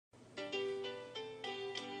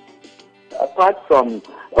apart from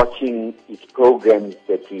watching his programs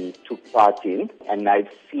that he took part in, and I've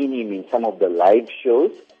seen him in some of the live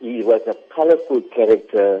shows, he was a colorful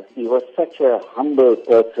character. He was such a humble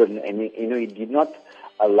person, and he did not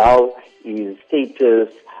allow his status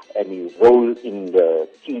and his role in the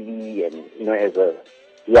TV and as a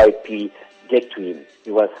VIP get to him.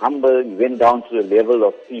 He was humble. He went down to the level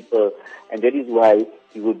of people, and that is why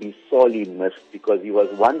he will be sorely missed, because he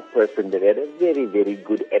was one person that had a very, very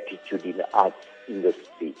good attitude in the arts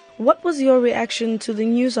industry. What was your reaction to the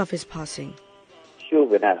news of his passing? Sure,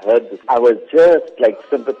 when I heard this, I was just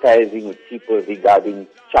sympathizing with people regarding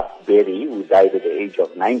Chuck Berry, who died at the age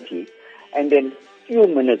of 90. And then a few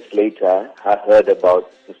minutes later, I heard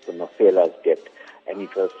about Mr. Mafela's death. And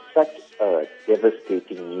it was such a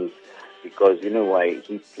devastating news, because you know why?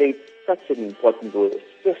 He played such an important role,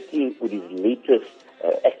 especially with his latest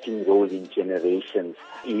acting role in Generations.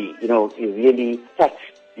 He really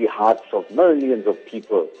touched the hearts of millions of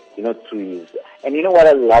people, through his... And what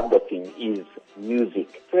I loved of him is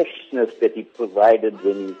music, freshness that he provided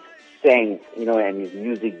when he sang, and his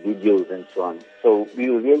music videos and so on. So we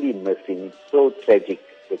will really miss him. It's so tragic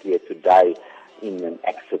that he had to die in an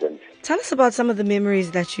accident. Tell us about some of the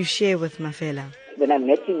memories that you share with Mafela. When I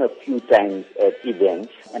met him a few times at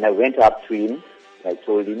events, and I went up to him, and I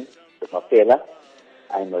told him, Mafela,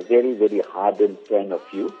 I'm a very, very hardened fan of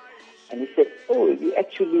you. And he said, oh, you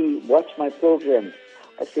actually watch my programs?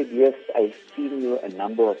 I said, yes, I've seen you a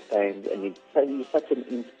number of times, and it's such an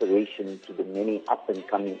inspiration to the many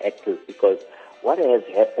up-and-coming actors, because what has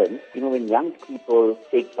happened, when young people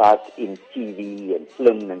take part in TV and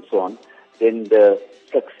film and so on, then the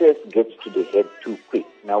success gets to the head too quick.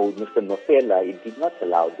 Now, with Mr. Mafela, it did not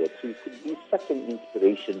allow that. So it could be such an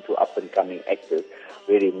inspiration to up-and-coming actors,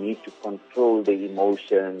 where they need to control the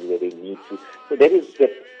emotions, where they need to... So that is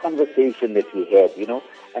that conversation that we had,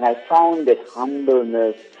 and I found that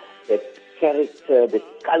humbleness, that character,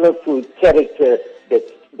 that colorful character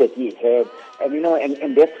that he had,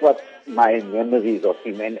 and that's what my memories of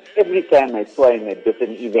him. And every time I saw him at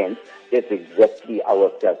different events, that's exactly how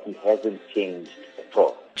I felt. He hasn't changed at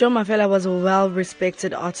all. Joe Mafela was a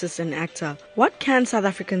well-respected artist and actor. What can South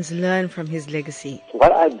Africans learn from his legacy?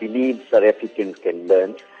 What I believe South Africans can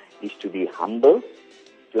learn is to be humble.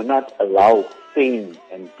 Do not allow fame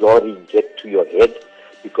and glory get to your head,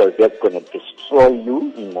 because that's going to destroy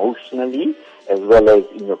you emotionally as well as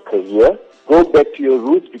in your career. Go back to your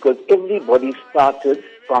roots, because everybody started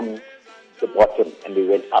from the bottom and they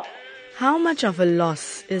went up. How much of a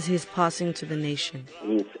loss is his passing to the nation?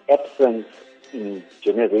 His absence in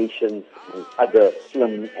Generations and other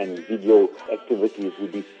film and video activities will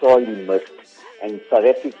be sorely missed. And South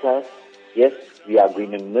Africa, yes, we are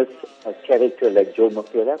going to miss a character like Joe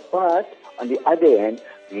Mafela, but on the other hand,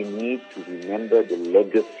 we need to remember the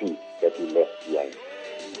legacy that he left behind.